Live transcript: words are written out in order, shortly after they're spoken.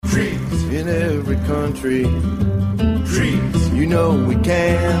in every country. Trees, you know we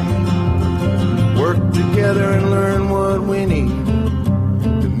can work together and learn what we need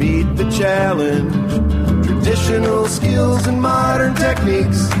to meet the challenge. Traditional skills and modern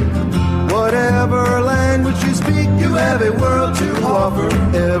techniques. Whatever language you speak, you have a world to offer.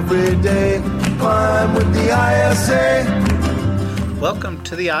 Every day, climb with the ISA. Welcome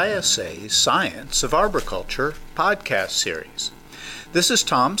to the ISA Science of Arboriculture podcast series. This is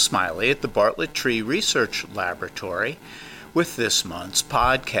Tom Smiley at the Bartlett Tree Research Laboratory with this month's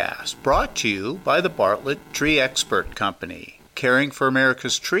podcast, brought to you by the Bartlett Tree Expert Company, caring for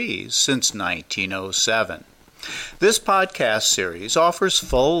America's trees since 1907. This podcast series offers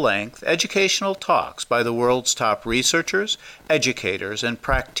full-length educational talks by the world's top researchers, educators, and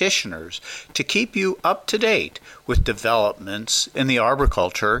practitioners to keep you up to date with developments in the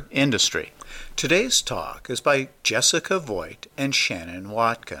arboriculture industry. Today's talk is by Jessica Vogt and Shannon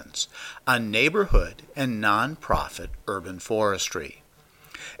Watkins on neighborhood and nonprofit urban forestry.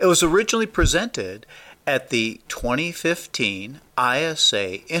 It was originally presented at the 2015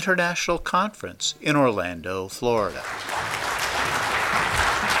 ISA International Conference in Orlando, Florida.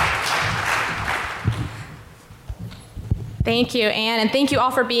 Thank you, Anne, and thank you all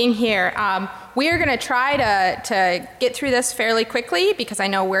for being here. We are going to try to get through this fairly quickly because I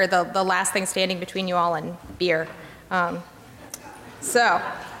know we're the last thing standing between you all and beer. Without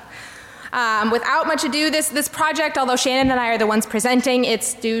much ado, this project, although Shannon and I are the ones presenting,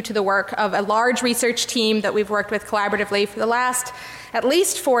 it's due to the work of a large research team that we've worked with collaboratively for the last at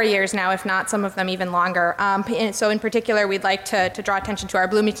least 4 years now, if not some of them even longer. So in particular, we'd like to draw attention to our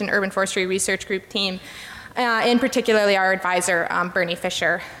Bloomington Urban Forestry Research Group team, in particularly our advisor, Bernie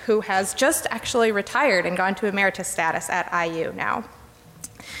Fisher, who has just actually retired and gone to emeritus status at IU now.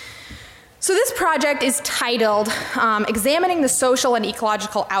 So this project is titled Examining the Social and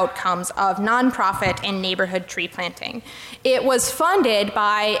Ecological Outcomes of Nonprofit and Neighborhood Tree Planting. It was funded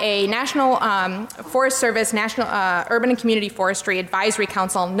by a National Forest Service National Urban and Community Forestry Advisory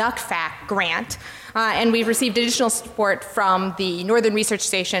Council NUCFAC grant, and we've received additional support from the Northern Research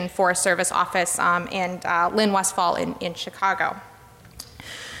Station Forest Service Office and Lynn Westfall in Chicago.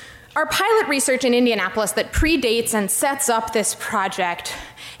 Our pilot research in Indianapolis that predates and sets up this project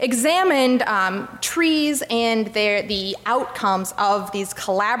examined trees and the outcomes of these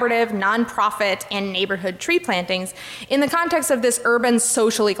collaborative, nonprofit, and neighborhood tree plantings in the context of this urban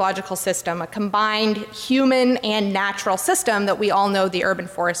social ecological system, a combined human and natural system that we all know the urban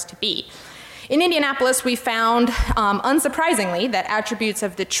forest to be. In Indianapolis, we found, unsurprisingly, that attributes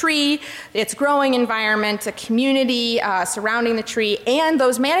of the tree, its growing environment, the community surrounding the tree, and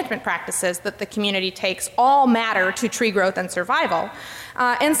those management practices that the community takes all matter to tree growth and survival.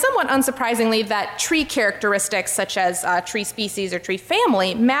 And somewhat unsurprisingly, that tree characteristics such as tree species or tree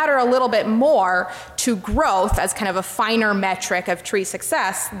family matter a little bit more to growth as kind of a finer metric of tree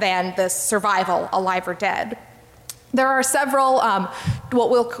success than the survival, alive or dead. There are several what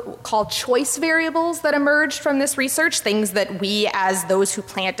we'll call choice variables that emerged from this research, things that we as those who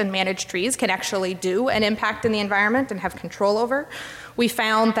plant and manage trees can actually do and impact in the environment and have control over. We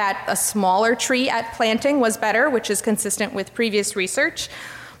found that a smaller tree at planting was better, which is consistent with previous research.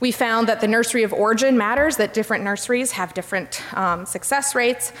 We found that the nursery of origin matters, that different nurseries have different success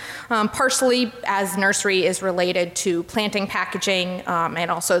rates, partially as nursery is related to planting packaging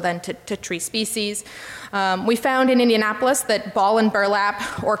and also then to tree species. We found in Indianapolis that ball and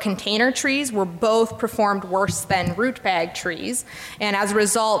burlap or container trees were both performed worse than root bag trees. And as a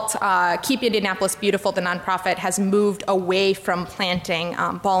result, Keep Indianapolis Beautiful, the nonprofit, has moved away from planting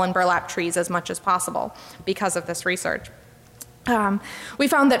ball and burlap trees as much as possible because of this research. We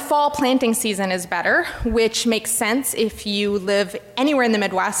found that fall planting season is better, which makes sense if you live anywhere in the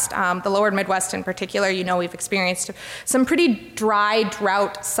Midwest, the lower Midwest in particular. You know, we've experienced some pretty dry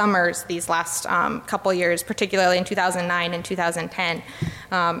drought summers these last couple years, particularly in 2009 and 2010.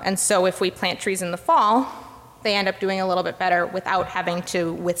 And so if we plant trees in the fall, they end up doing a little bit better without having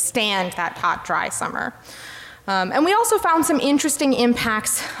to withstand that hot, dry summer. And we also found some interesting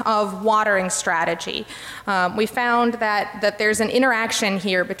impacts of watering strategy. We found that there's an interaction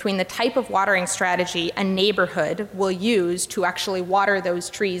here between the type of watering strategy a neighborhood will use to actually water those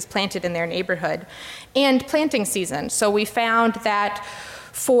trees planted in their neighborhood and planting season. So we found that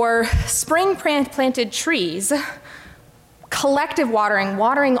for spring planted trees, collective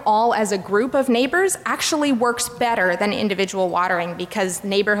watering all as a group of neighbors actually works better than individual watering because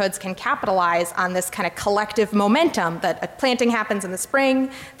neighborhoods can capitalize on this kind of collective momentum that a planting happens in the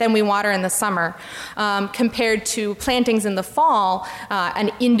spring, then we water in the summer, compared to plantings in the fall, an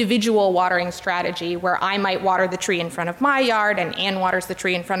individual watering strategy where I might water the tree in front of my yard and Ann waters the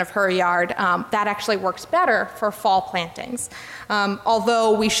tree in front of her yard. That actually works better for fall plantings.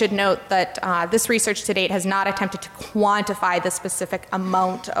 Although we should note that this research to date has not attempted to quantify the specific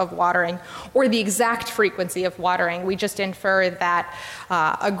amount of watering or the exact frequency of watering. We just infer that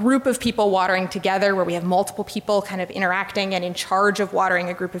a group of people watering together where we have multiple people kind of interacting and in charge of watering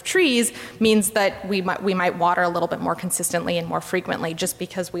a group of trees means that we might water a little bit more consistently and more frequently just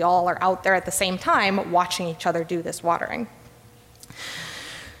because we all are out there at the same time watching each other do this watering.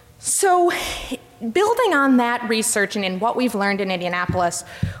 So building on that research and in what we've learned in Indianapolis,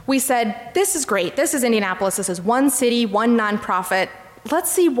 we said, this is great. This is Indianapolis. This is one city, one nonprofit.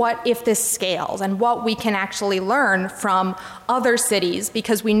 Let's see what if this scales and what we can actually learn from other cities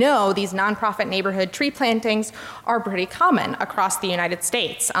because we know these nonprofit neighborhood tree plantings are pretty common across the United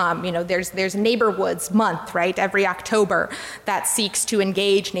States. There's Neighborhoods Month, right, every October that seeks to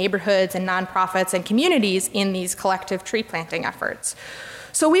engage neighborhoods and nonprofits and communities in these collective tree planting efforts.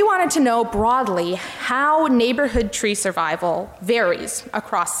 So we wanted to know broadly how neighborhood tree survival varies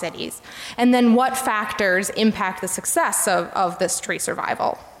across cities, and then what factors impact the success of this tree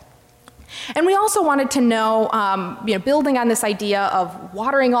survival. And we also wanted to know, building on this idea of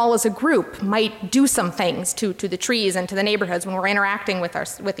watering all as a group might do some things to the trees and to the neighborhoods when we're interacting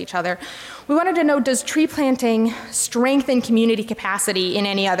with each other. We wanted to know, does tree planting strengthen community capacity in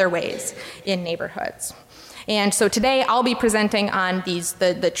any other ways in neighborhoods? And so today I'll be presenting on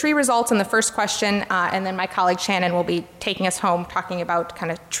the tree results in the first question, and then my colleague Shannon will be taking us home talking about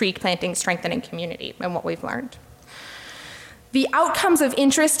kind of tree planting strengthening community and what we've learned. The outcomes of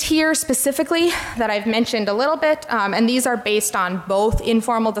interest here specifically that I've mentioned a little bit, and these are based on both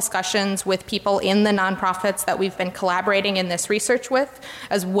informal discussions with people in the nonprofits that we've been collaborating in this research with,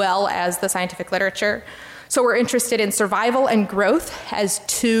 as well as the scientific literature. So we're interested in survival and growth as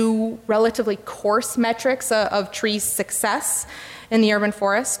two relatively coarse metrics of tree success in the urban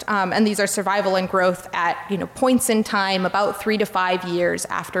forest. And these are survival and growth at points in time about 3 to 5 years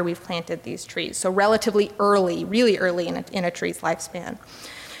after we've planted these trees. So relatively early, really early in a tree's lifespan.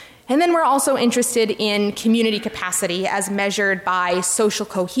 And then we're also interested in community capacity as measured by social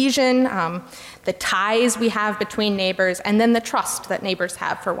cohesion, the ties we have between neighbors, and then the trust that neighbors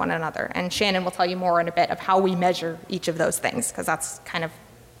have for one another. And Shannon will tell you more in a bit of how we measure each of those things, because that's kind of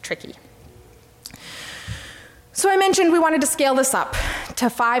tricky. So I mentioned we wanted to scale this up to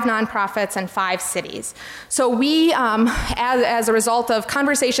 5 nonprofits and 5 cities. So we, as a result of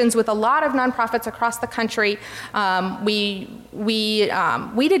conversations with a lot of nonprofits across the country, we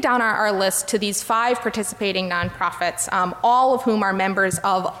weeded down our list to these 5 participating nonprofits, all of whom are members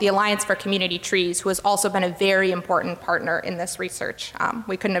of the Alliance for Community Trees, who has also been a very important partner in this research.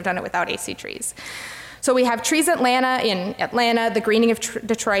 We couldn't have done it without AC Trees. So we have Trees Atlanta in Atlanta, the Greening of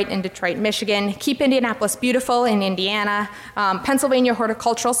Detroit in Detroit, Michigan, Keep Indianapolis Beautiful in Indiana, Pennsylvania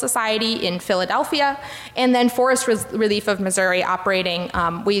Horticultural Society in Philadelphia, and then Forest Relief of Missouri operating.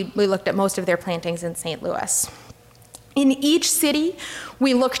 We looked at most of their plantings in St. Louis. In each city,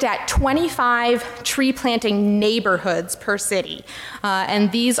 we looked at 25 tree planting neighborhoods per city. And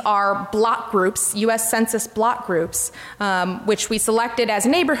these are block groups, US Census block groups, which we selected as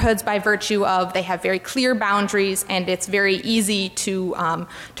neighborhoods by virtue of they have very clear boundaries and it's very easy to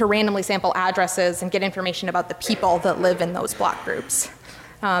randomly sample addresses and get information about the people that live in those block groups.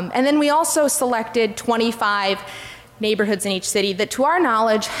 And then we also selected 25 neighborhoods in each city that, to our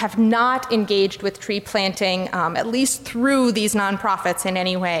knowledge, have not engaged with tree planting, at least through these nonprofits in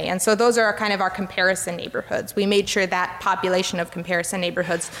any way. And so those are kind of our comparison neighborhoods. We made sure that population of comparison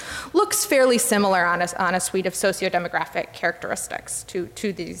neighborhoods looks fairly similar on a suite of sociodemographic characteristics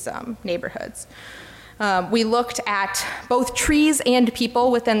to these neighborhoods. We looked at both trees and people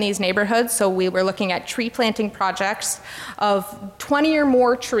within these neighborhoods. So we were looking at tree planting projects of 20 or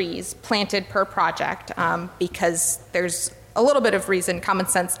more trees planted per project, because there's a little bit of reason, common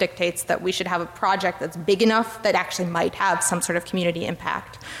sense dictates that we should have a project that's big enough that actually might have some sort of community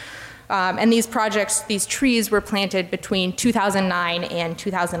impact. And these trees were planted between 2009 and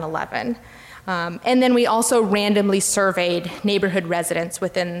 2011. And then we also randomly surveyed neighborhood residents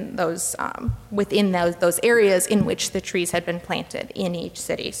within those areas in which the trees had been planted in each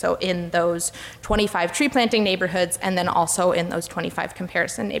city. So in those 25 tree planting neighborhoods, and then also in those 25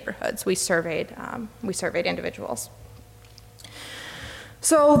 comparison neighborhoods, we surveyed individuals.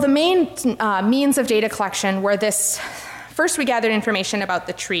 So the main means of data collection were this First, we gathered information about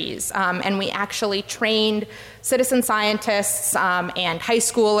the trees, and we actually trained citizen scientists and high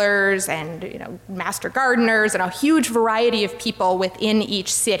schoolers and master gardeners and a huge variety of people within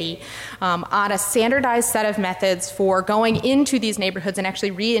each city on a standardized set of methods for going into these neighborhoods and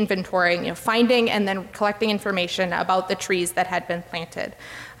actually re-inventorying, finding and then collecting information about the trees that had been planted.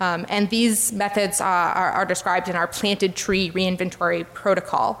 And these methods are described in our planted tree re-inventory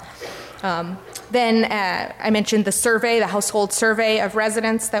protocol. Then I mentioned the survey, the household survey of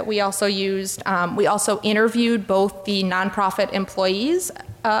residents that we also used. We also interviewed both the nonprofit employees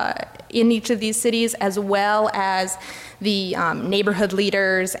in each of these cities, as well as the neighborhood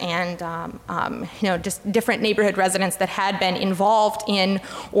leaders and just different neighborhood residents that had been involved in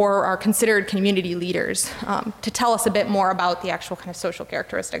or are considered community leaders to tell us a bit more about the actual kind of social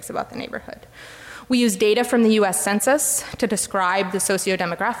characteristics about the neighborhood. We used data from the U.S. Census to describe the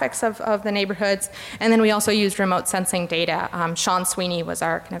sociodemographics of the neighborhoods, and then we also used remote sensing data. Sean Sweeney was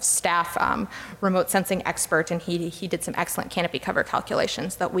our kind of staff remote sensing expert, and he did some excellent canopy cover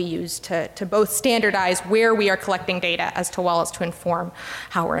calculations that we used to both standardize where we are collecting data as well as to inform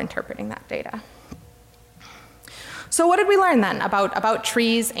how we're interpreting that data. So what did we learn then about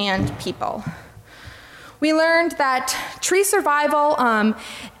trees and people? We learned that tree survival,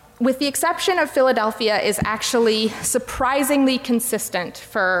 with the exception of Philadelphia, is actually surprisingly consistent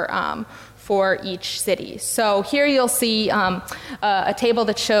for each city. So here you'll see a table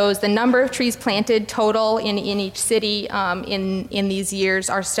that shows the number of trees planted total in each city in these years,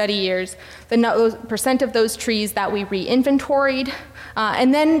 our study years, the percent of those trees that we re-inventoried,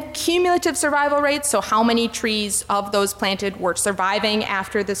 and then cumulative survival rates, so how many trees of those planted were surviving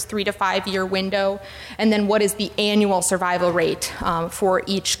after this 3 to 5 year window, and then what is the annual survival rate for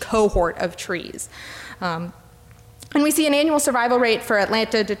each cohort of trees. And we see an annual survival rate for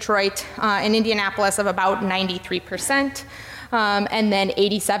Atlanta, Detroit, and Indianapolis of about 93%, and then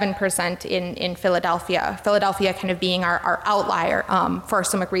 87% in Philadelphia. Philadelphia kind of being our outlier for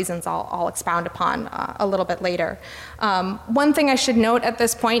some reasons I'll expound upon a little bit later. One thing I should note at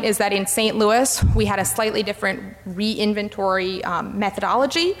this point is that in St. Louis, we had a slightly different re-inventory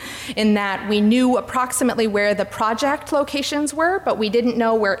methodology in that we knew approximately where the project locations were, but we didn't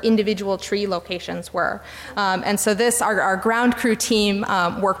know where individual tree locations were. And so our ground crew team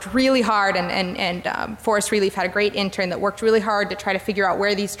worked really hard, and Forest Relief had a great intern that worked really hard to try to figure out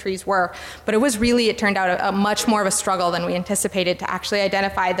where these trees were. But it turned out a much more of a struggle than we anticipated to actually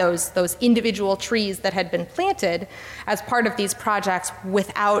identify those individual trees that had been planted as part of these projects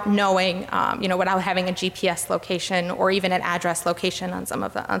without knowing, without having a GPS location or even an address location on some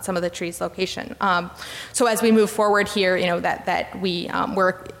of the trees' location. So as we move forward here,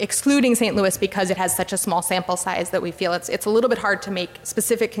 we're excluding St. Louis because it has such a small sample size that we feel it's a little bit hard to make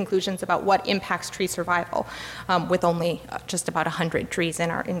specific conclusions about what impacts tree survival with only just about 100 trees in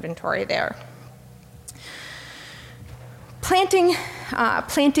our inventory there. Planting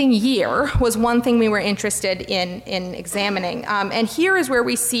year was one thing we were interested in examining. And here is where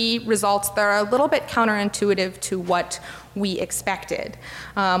we see results that are a little bit counterintuitive to what we expected.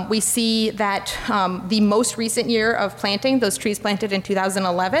 We see that the most recent year of planting, those trees planted in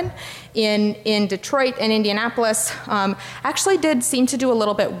 2011 in Detroit and Indianapolis, actually did seem to do a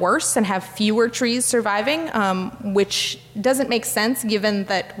little bit worse and have fewer trees surviving, which doesn't make sense given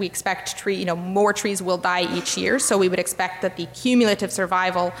that we expect more trees will die each year. So we would expect that the cumulative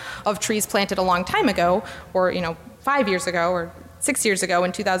survival of trees planted a long time ago, or 5 years ago, or 6 years ago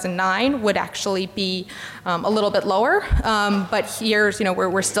in 2009 would actually be a little bit lower, but here,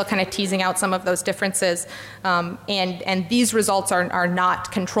 we're still kind of teasing out some of those differences, and these results are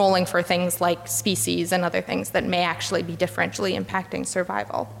not controlling for things like species and other things that may actually be differentially impacting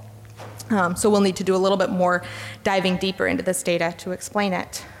survival. So we'll need to do a little bit more diving deeper into this data to explain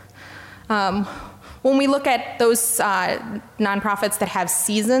it. When we look at those nonprofits that have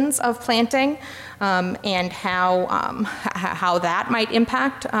seasons of planting and how that might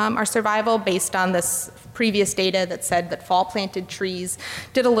impact our survival based on this previous data that said that fall planted trees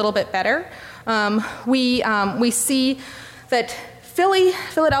did a little bit better, we see that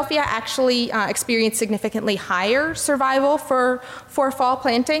Philadelphia actually experienced significantly higher survival for fall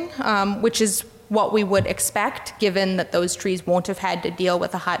planting, which is what we would expect, given that those trees won't have had to deal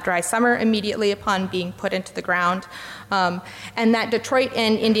with a hot, dry summer immediately upon being put into the ground. And that Detroit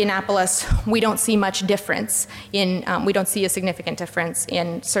and Indianapolis, we don't see much difference we don't see a significant difference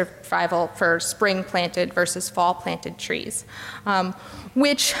in survival for spring planted versus fall planted trees,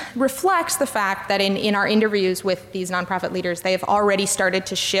 which reflects the fact that in our interviews with these nonprofit leaders, they have already started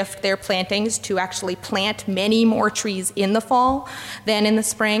to shift their plantings to actually plant many more trees in the fall than in the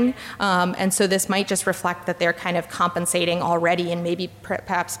spring. And so this this might just reflect that they're kind of compensating already and maybe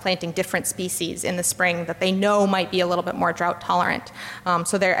perhaps planting different species in the spring that they know might be a little bit more drought tolerant.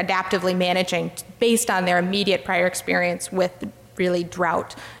 So they're adaptively managing based on their immediate prior experience with really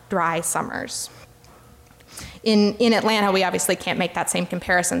drought, dry summers. In Atlanta, we obviously can't make that same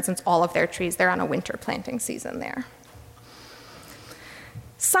comparison since all of their trees, they're on a winter planting season there.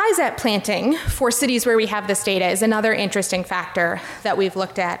 Size at planting for cities where we have this data is another interesting factor that we've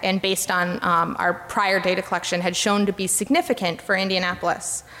looked at, and based on our prior data collection had shown to be significant for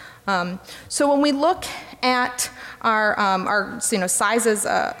Indianapolis. So when we look at our sizes,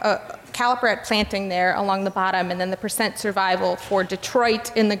 caliper at planting there along the bottom, and then the percent survival for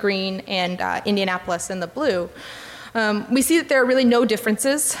Detroit in the green and Indianapolis in the blue, we see that there are really no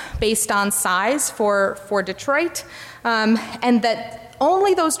differences based on size for Detroit, and that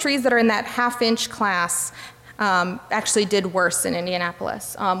only those trees that are in that half-inch class actually did worse in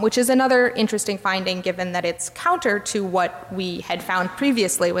Indianapolis, which is another interesting finding given that it's counter to what we had found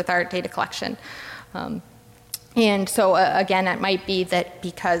previously with our data collection. And so again, it might be that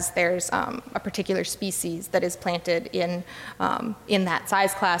because there's a particular species that is planted in that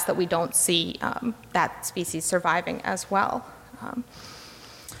size class that we don't see that species surviving as well.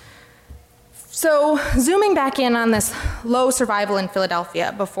 So zooming back in on this low survival in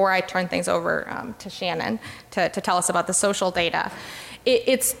Philadelphia before I turn things over to Shannon to tell us about the social data.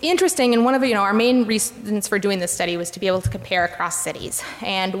 It's interesting, and one of our main reasons for doing this study was to be able to compare across cities.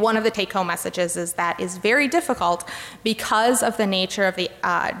 And one of the take-home messages is that is very difficult because of the nature of the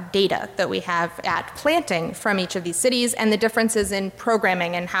data that we have at planting from each of these cities and the differences in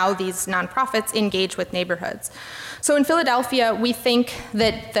programming and how these nonprofits engage with neighborhoods. So in Philadelphia, we think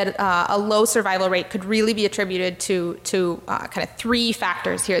that a low survival rate could really be attributed to kind of three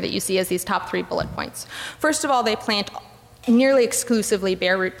factors here that you see as these top 3 bullet points. First of all, they plant nearly exclusively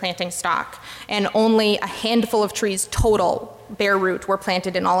bare root planting stock, and only a handful of trees total bare root were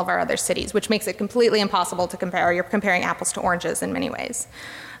planted in all of our other cities, which makes it completely impossible to compare. You're comparing apples to oranges in many ways.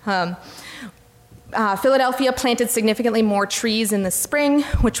 Philadelphia planted significantly more trees in the spring,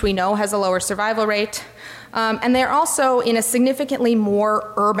 which we know has a lower survival rate. And they're also in a significantly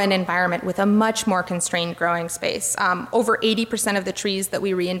more urban environment with a much more constrained growing space. Over 80% of the trees that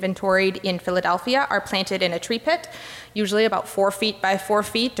we re-inventoried in Philadelphia are planted in a tree pit, usually about 4 feet by 4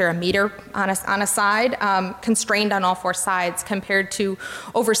 feet or a meter on a side, constrained on all 4 sides, compared to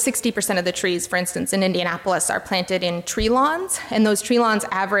over 60% of the trees, for instance, in Indianapolis, are planted in tree lawns, and those tree lawns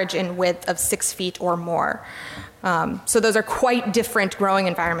average in width of 6 feet or more. So those are quite different growing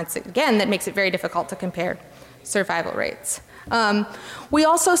environments, again, that makes it very difficult to compare survival rates. We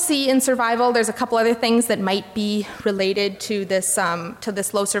also see in survival, there's a couple other things that might be related to this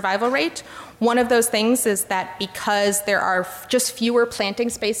low survival rate. One of those things is that because there are just fewer planting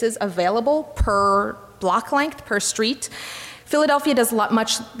spaces available per block length, per street, Philadelphia does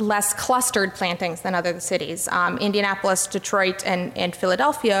much less clustered plantings than other cities. Indianapolis, Detroit, and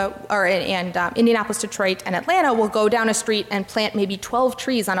Philadelphia, Indianapolis, Detroit, and Atlanta will go down a street and plant maybe 12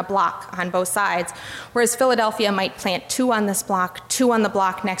 trees on a block on both sides, whereas Philadelphia might plant 2 on this block, 2 on the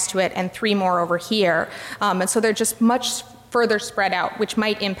block next to it, and 3 more over here. And so they're just much further spread out, which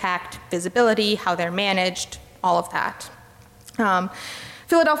might impact visibility, how they're managed, all of that.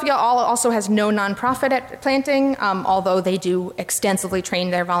 Philadelphia also has no nonprofit at planting, although they do extensively train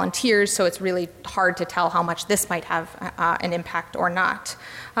their volunteers, so it's really hard to tell how much this might have an impact or not.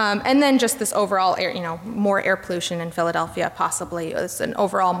 And then just this overall air, more air pollution in Philadelphia possibly is an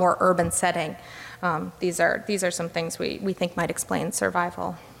overall more urban setting. These are some things we think might explain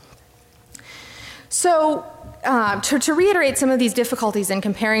survival. So to reiterate some of these difficulties in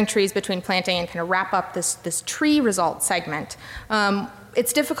comparing trees between planting and kind of wrap up this tree result segment,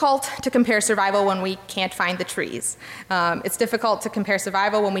 it's difficult to compare survival when we can't find the trees. It's difficult to compare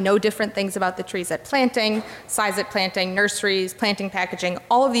survival when we know different things about the trees at planting, size at planting, nurseries, planting packaging.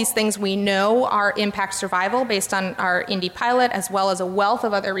 All of these things we know impact survival based on our Indy pilot, as well as a wealth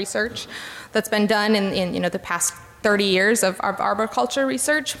of other research that's been done in the past 30 years of arboriculture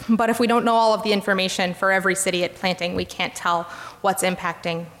research. But if we don't know all of the information for every city at planting, we can't tell what's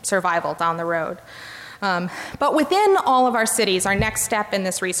impacting survival down the road. But within all of our cities, our next step in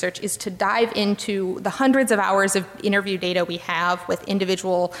this research is to dive into the hundreds of hours of interview data we have with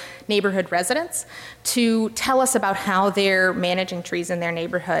individual neighborhood residents to tell us about how they're managing trees in their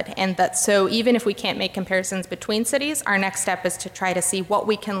neighborhood. And so even if we can't make comparisons between cities, our next step is to try to see what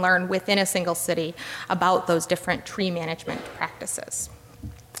we can learn within a single city about those different tree management practices.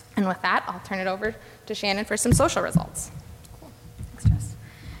 And with that, I'll turn it over to Shannon for some social results. Thanks, Jess.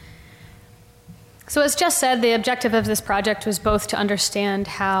 So as Jess said, the objective of this project was both to understand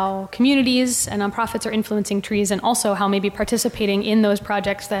how communities and nonprofits are influencing trees, and also how maybe participating in those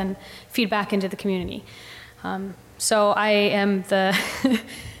projects then feed back into the community. So I am the,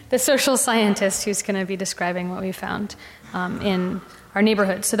 the social scientist who's going to be describing what we found in our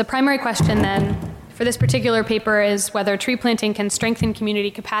neighborhood. So the primary question then for this particular paper is whether tree planting can strengthen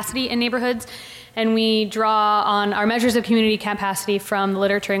community capacity in neighborhoods. And we draw on our measures of community capacity from the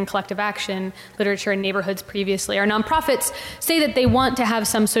literature and collective action literature in neighborhoods previously. Our nonprofits say that they want to have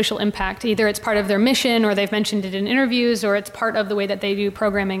some social impact. Either it's part of their mission, or they've mentioned it in interviews, or it's part of the way that they do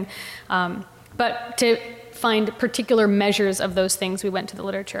programming. But to find particular measures of those things, we went to the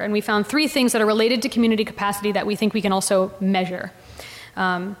literature. And we found 3 things that are related to community capacity that we think we can also measure.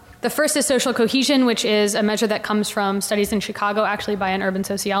 The first is social cohesion, which is a measure that comes from studies in Chicago, actually by an urban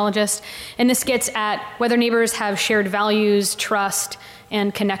sociologist. And this gets at whether neighbors have shared values, trust,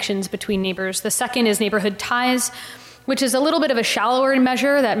 and connections between neighbors. The second is neighborhood ties, which is a little bit of a shallower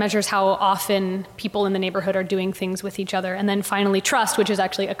measure that measures how often people in the neighborhood are doing things with each other. And then finally, trust, which is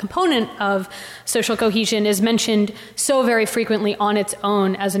actually a component of social cohesion, is mentioned so very frequently on its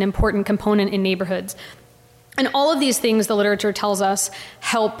own as an important component in neighborhoods. And all of these things, the literature tells us,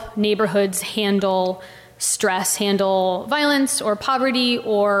 help neighborhoods handle stress, handle violence or poverty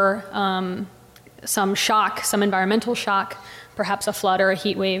or some shock, some environmental shock, perhaps a flood or a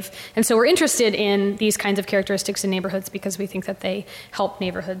heat wave. And so we're interested in these kinds of characteristics in neighborhoods because we think that they help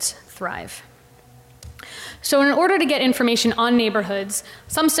neighborhoods thrive. So in order to get information on neighborhoods,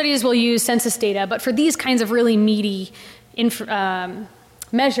 some studies will use census data, but for these kinds of really meaty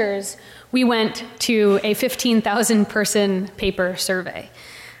measures, we went to a 15,000 person paper survey.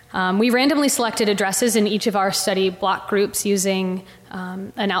 We randomly selected addresses in each of our study block groups using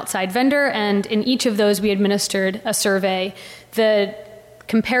an outside vendor, and in each of those we administered a survey. The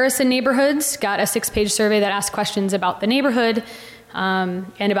comparison neighborhoods got a 6-page survey that asked questions about the neighborhood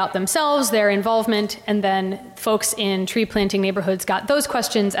and about themselves, their involvement, and then folks in tree planting neighborhoods got those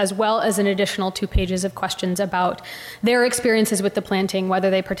questions as well as an additional 2 pages of questions about their experiences with the planting, whether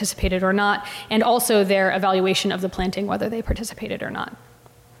they participated or not, and also their evaluation of the planting, whether they participated or not.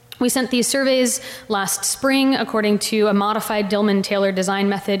 We sent these surveys last spring according to a modified Dillman-Taylor design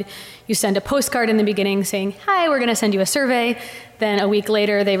method. You send a postcard in the beginning saying, hi, we're going to send you a survey. Then a week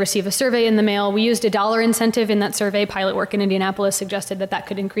later, they receive a survey in the mail. We used a $1 incentive in that survey. Pilot work in Indianapolis suggested that that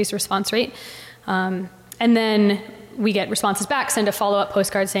could increase response rate. And then we get responses back, send a follow-up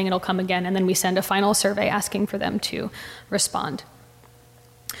postcard saying it'll come again, and then we send a final survey asking for them to respond.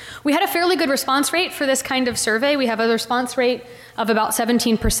 We had a fairly good response rate for this kind of survey. We have a response rate of about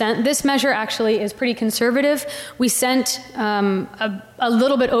 17%. This measure actually is pretty conservative. We sent a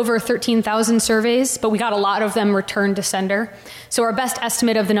little bit over 13,000 surveys, but we got a lot of them returned to sender. So our best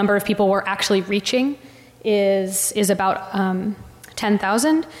estimate of the number of people we're actually reaching is about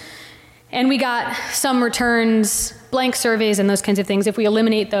 10,000. And we got some returns, blank surveys and those kinds of things. If we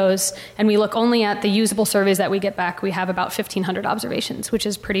eliminate those and we look only at the usable surveys that we get back, we have about 1,500 observations, which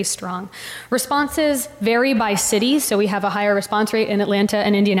is pretty strong. Responses vary by city, so we have a higher response rate in Atlanta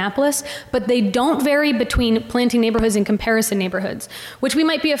and Indianapolis, but they don't vary between planting neighborhoods and comparison neighborhoods, which we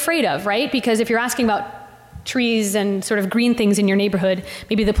might be afraid of, right? Because if you're asking about trees and sort of green things in your neighborhood,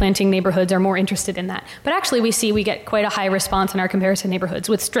 maybe the planting neighborhoods are more interested in that. But actually we get quite a high response in our comparison neighborhoods,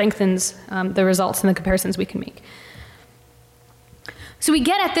 which strengthens the results and the comparisons we can make. So we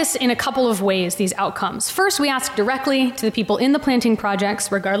get at this in a couple of ways, these outcomes. First, we ask directly to the people in the planting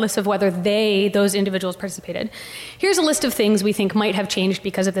projects, regardless of whether those individuals participated. Here's a list of things we think might have changed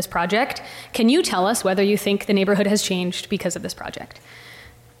because of this project. Can you tell us whether you think the neighborhood has changed because of this project?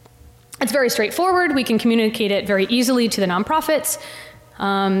 It's very straightforward. We can communicate it very easily to the nonprofits,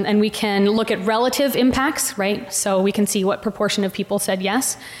 and we can look at relative impacts, right? So we can see what proportion of people said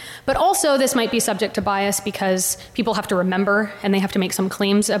yes. But also this might be subject to bias because people have to remember and they have to make some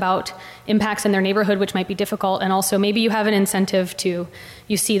claims about impacts in their neighborhood, which might be difficult. And also maybe you have an incentive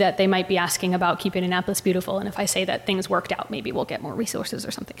you see that they might be asking about keeping Annapolis beautiful. And if I say that things worked out, maybe we'll get more resources or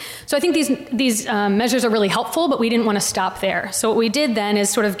something. So I think these measures are really helpful, but we didn't want to stop there. So what we did then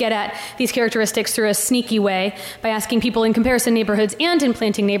is sort of get at these characteristics through a sneaky way by asking people in comparison neighborhoods and in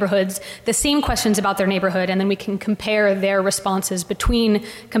planting neighborhoods the same questions about their neighborhood, and then we can compare their responses between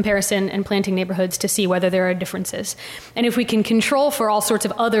comparison and planting neighborhoods to see whether there are differences. And if we can control for all sorts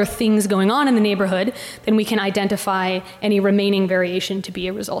of other things going on in the neighborhood, then we can identify any remaining variation to be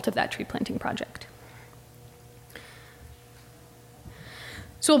a result of that tree planting project.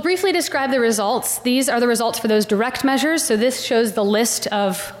 So we'll briefly describe the results. These are the results for those direct measures. So this shows the list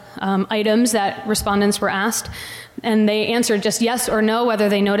of items that respondents were asked. And they answered just yes or no whether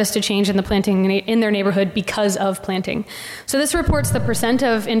they noticed a change in the planting in their neighborhood because of planting. So this reports the percent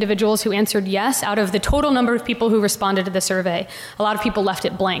of individuals who answered yes out of the total number of people who responded to the survey. A lot of people left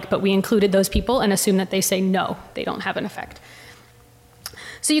it blank, but we included those people and assume that they say no, they don't have an effect.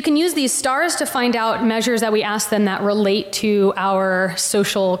 So you can use these stars to find out measures that we ask them that relate to our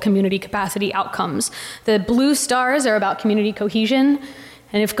social community capacity outcomes. The blue stars are about community cohesion.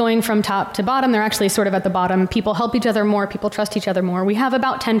 And if going from top to bottom, they're actually sort of at the bottom. People help each other more, people trust each other more. We have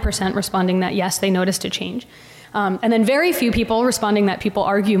about 10% responding that yes, they noticed a change. And then very few people responding that people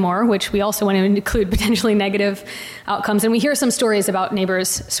argue more, which we also want to include potentially negative outcomes. And we hear some stories about neighbors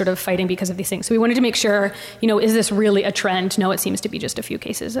sort of fighting because of these things. So we wanted to make sure, is this really a trend? No, it seems to be just a few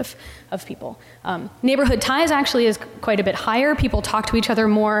cases of people. Neighborhood ties actually is quite a bit higher. People talk to each other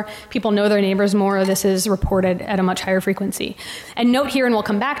more. People know their neighbors more. This is reported at a much higher frequency. And note here, and we'll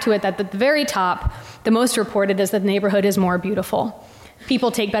come back to it, that at the very top, the most reported is that the neighborhood is more beautiful.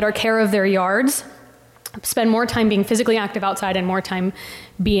 People take better care of their yards, spend more time being physically active outside and more time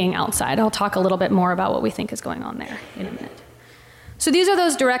being outside. I'll talk a little bit more about what we think is going on there in a minute. So these are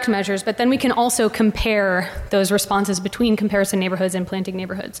those direct measures, but then we can also compare those responses between comparison neighborhoods and planting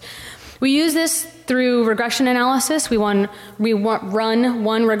neighborhoods. We use this through regression analysis. We run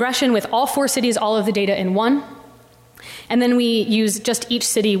one regression with all 4 cities, all of the data in one. And then we use just each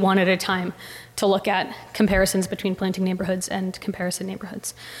city one at a time to look at comparisons between planting neighborhoods and comparison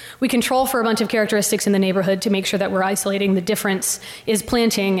neighborhoods. We control for a bunch of characteristics in the neighborhood to make sure that we're isolating the difference is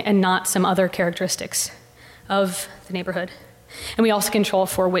planting and not some other characteristics of the neighborhood. And we also control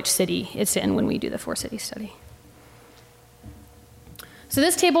for which city it's in when we do the 4-city study. So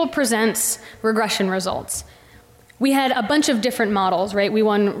this table presents regression results. We had a bunch of different models, right? We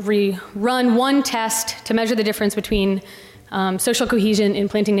run one test to measure the difference between social cohesion in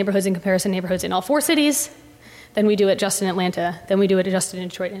planting neighborhoods and comparison neighborhoods in all 4 cities. Then we do it just in Atlanta. Then we do it just in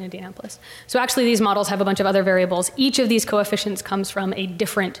Detroit and Indianapolis. So actually these models have a bunch of other variables. Each of these coefficients comes from a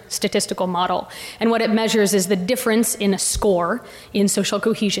different statistical model. And what it measures is the difference in a score in social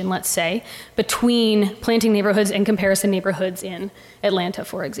cohesion, let's say, between planting neighborhoods and comparison neighborhoods in Atlanta,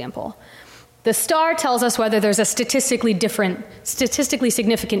 for example. The star tells us whether there's a statistically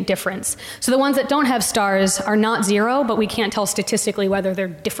significant difference. So the ones that don't have stars are not 0, but we can't tell statistically whether they're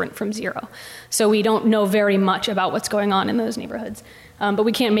different from 0. So we don't know very much about what's going on in those neighborhoods. But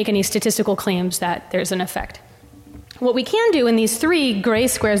we can't make any statistical claims that there's an effect. What we can do in these 3 gray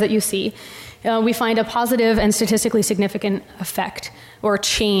squares that you see, we find a positive and statistically significant effect or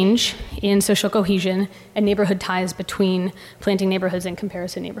change in social cohesion and neighborhood ties between planting neighborhoods and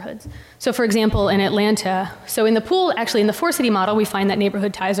comparison neighborhoods. So for example, in Atlanta, so in the pool, actually in the 4-city model, we find that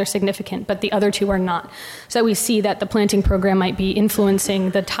neighborhood ties are significant, but the other 2 are not. So we see that the planting program might be influencing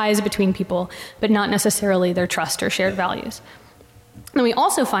the ties between people, but not necessarily their trust or shared values. And we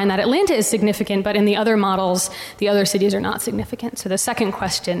also find that Atlanta is significant, but in the other models, the other cities are not significant. So the second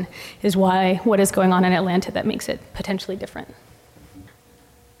question is what is going on in Atlanta that makes it potentially different?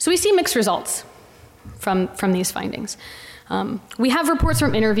 So we see mixed results from these findings. We have reports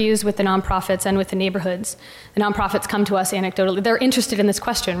from interviews with the nonprofits and with the neighborhoods. The nonprofits come to us anecdotally. They're interested in this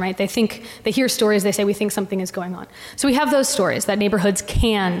question, right? They hear stories, they say, we think something is going on. So we have those stories that neighborhoods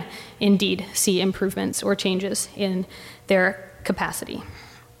can indeed see improvements or changes in their capacity.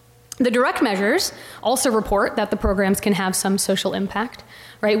 The direct measures also report that the programs can have some social impact,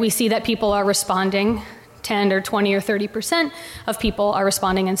 right? We see that people are responding. 10 or 20 or 30% of people are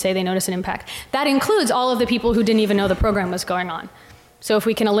responding and say they notice an impact. That includes all of the people who didn't even know the program was going on. So if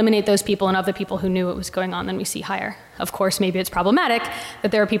we can eliminate those people and of the people who knew it was going on, then we see higher. Of course, maybe it's problematic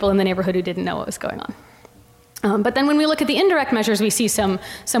that there are people in the neighborhood who didn't know what was going on. But then when we look at the indirect measures, we see some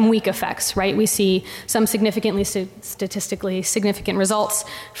weak effects, right? We see some statistically significant results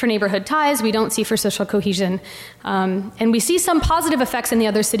for neighborhood ties. We don't see for social cohesion. And we see some positive effects in the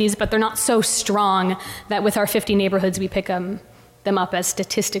other cities, but they're not so strong that with our 50 neighborhoods, we pick them up as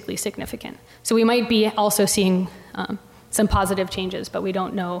statistically significant. So we might be also seeing some positive changes, but we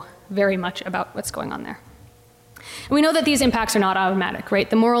don't know very much about what's going on there. And we know that these impacts are not automatic, right?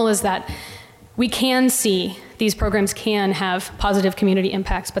 The moral is that we can see these programs can have positive community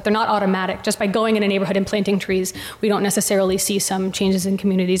impacts, but they're not automatic. Just by going in a neighborhood and planting trees, we don't necessarily see some changes in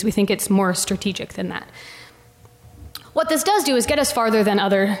communities. We think it's more strategic than that. What this does do is get us farther than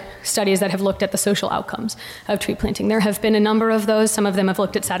other studies that have looked at the social outcomes of tree planting. There have been a number of those. Some of them have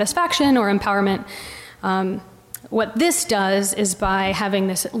looked at satisfaction or empowerment. What this does is by having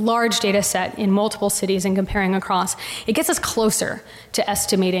this large data set in multiple cities and comparing across, it gets us closer to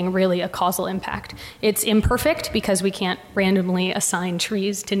estimating really a causal impact. It's imperfect because we can't randomly assign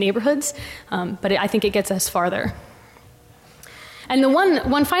trees to neighborhoods, but I think it gets us farther And the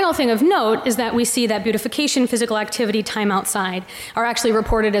one final thing of note is that we see that beautification, physical activity, time outside are actually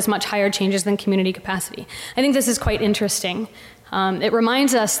reported as much higher changes than community capacity. I think this is quite interesting. It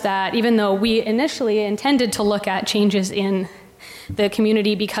reminds us that even though we initially intended to look at changes in the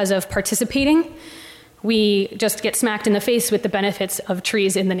community because of participating, we just get smacked in the face with the benefits of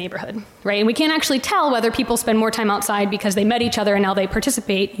trees in the neighborhood, right? And we can't actually tell whether people spend more time outside because they met each other and now they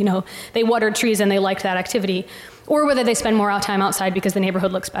participate, they watered trees and they liked that activity, or whether they spend more time outside because the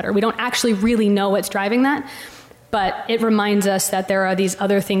neighborhood looks better. We don't actually really know what's driving that, but it reminds us that there are these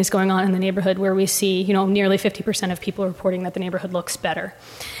other things going on in the neighborhood where we see, nearly 50% of people reporting that the neighborhood looks better.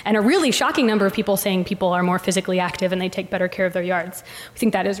 And a really shocking number of people saying people are more physically active and they take better care of their yards. We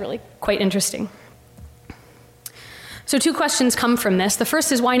think that is really quite interesting. So 2 questions come from this. The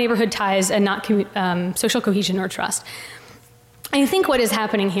first is why neighborhood ties and not social cohesion or trust. I think what is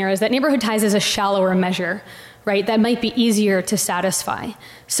happening here is that neighborhood ties is a shallower measure, right? That might be easier to satisfy.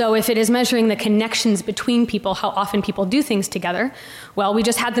 So if it is measuring the connections between people, how often people do things together, well, we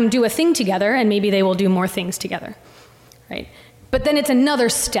just had them do a thing together and maybe they will do more things together, right? But then it's another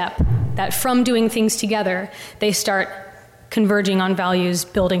step that from doing things together, they start converging on values,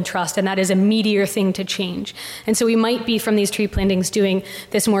 building trust, and that is a meatier thing to change. And so we might be from these tree plantings doing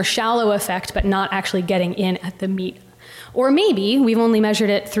this more shallow effect, but not actually getting in at the meat. Or maybe we've only measured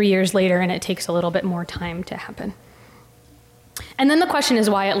it 3 years later and it takes a little bit more time to happen. And then the question is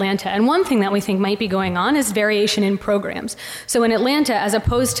why Atlanta? And one thing that we think might be going on is variation in programs. So in Atlanta, as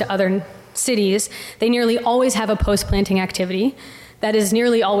opposed to other cities, they nearly always have a post-planting activity that is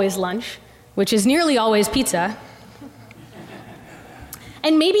nearly always lunch, which is nearly always pizza.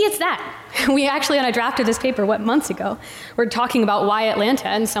 And maybe it's that. We actually, on a draft of this paper, months ago, we're talking about why Atlanta,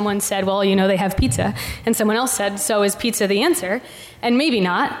 and someone said, well, they have pizza. And someone else said, so is pizza the answer? And maybe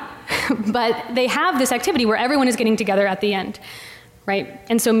not, but they have this activity where everyone is getting together at the end, right?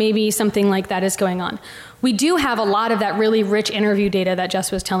 And so maybe something like that is going on. We do have a lot of that really rich interview data that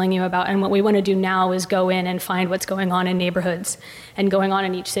Jess was telling you about, and what we want to do now is go in and find what's going on in neighborhoods and going on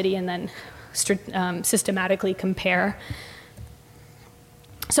in each city and then systematically compare.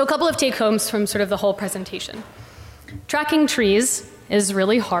 So a couple of take-homes from sort of the whole presentation. Tracking trees is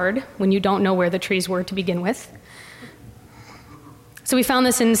really hard when you don't know where the trees were to begin with. So we found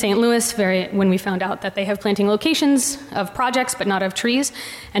this in St. Louis when we found out that they have planting locations of projects but not of trees,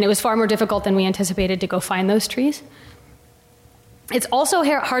 and it was far more difficult than we anticipated to go find those trees. It's also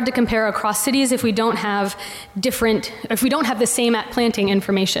hard to compare across cities if we don't have the same at planting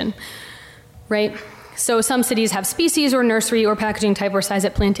information, right? So some cities have species or nursery or packaging type or size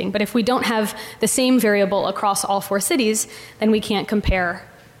at planting, but if we don't have the same variable across all 4 cities, then we can't compare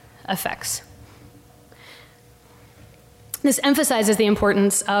effects. This emphasizes the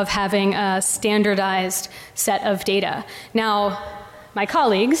importance of having a standardized set of data. Now, my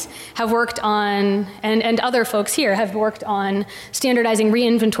colleagues have worked on, and other folks here have worked on standardizing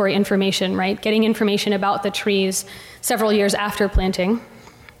re-inventory information, right? Getting information about the trees several years after planting.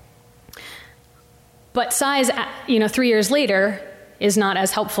 But size, 3 years later is not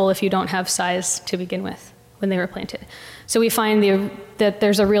as helpful if you don't have size to begin with when they were planted. So we find that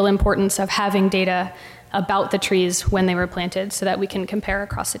there's a real importance of having data about the trees when they were planted so that we can compare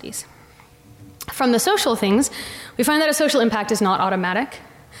across cities. From the social things, we find that a social impact is not automatic.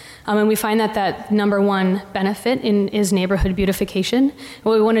 And we find that number one benefit is neighborhood beautification.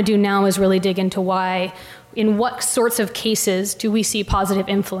 What we want to do now is really dig into in what sorts of cases do we see positive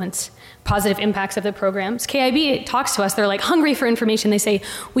impacts of the programs. KIB talks to us, they're like hungry for information. They say,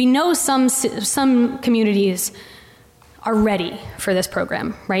 we know some communities are ready for this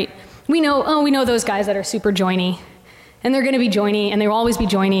program, right? We know those guys that are super joiny, and they're gonna be joiny, and they will always be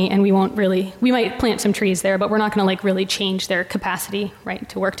joiny, and we might plant some trees there, but we're not gonna really change their capacity, right,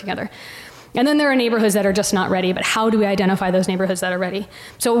 to work together. And then there are neighborhoods that are just not ready, but how do we identify those neighborhoods that are ready?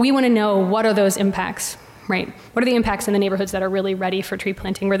 So we wanna know what are those impacts, right? What are the impacts in the neighborhoods that are really ready for tree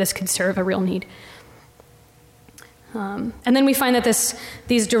planting where this could serve a real need? And then we find that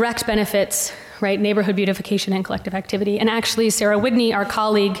these direct benefits, right, neighborhood beautification and collective activity. And actually, Sarah Whitney, our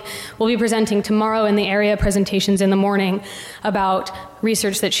colleague, will be presenting tomorrow in the area presentations in the morning about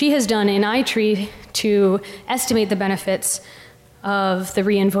research that she has done in iTree to estimate the benefits of the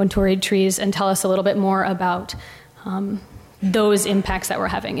re-inventoried trees and tell us a little bit more about those impacts that we're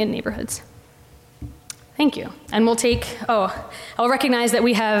having in neighborhoods. Thank you. And I'll recognize that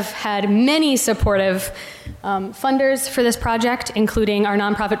we have had many supportive funders for this project, including our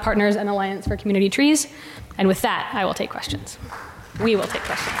nonprofit partners and Alliance for Community Trees. And with that, I will take questions. We will take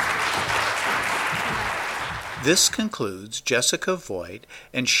questions. This concludes Jessica Vogt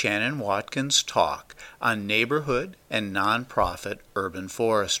and Shannon Watkins' talk on neighborhood and nonprofit urban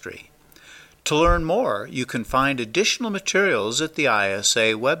forestry. To learn more, you can find additional materials at the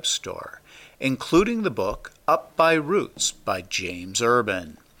ISA web store, including the book Up by Roots by James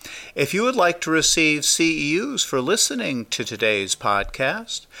Urban. If you would like to receive CEUs for listening to today's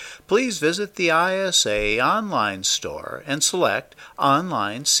podcast, please visit the ISA online store and select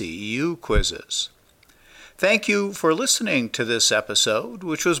Online CEU Quizzes. Thank you for listening to this episode,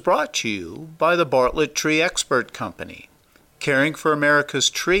 which was brought to you by the Bartlett Tree Expert Company, caring for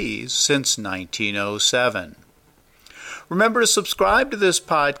America's trees since 1907. Remember to subscribe to this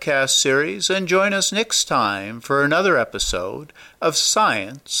podcast series and join us next time for another episode of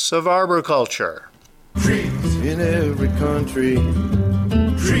Science of Arboriculture. Trees in every country.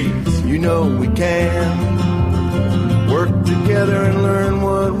 Trees, you know we can work together and learn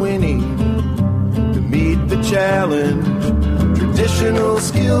what we need to meet the challenge. Traditional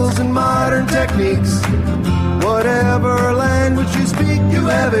skills and modern techniques. Whatever language you speak, you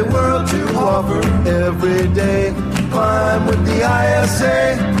have a world to offer every day. Climb with the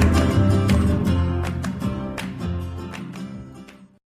ISA.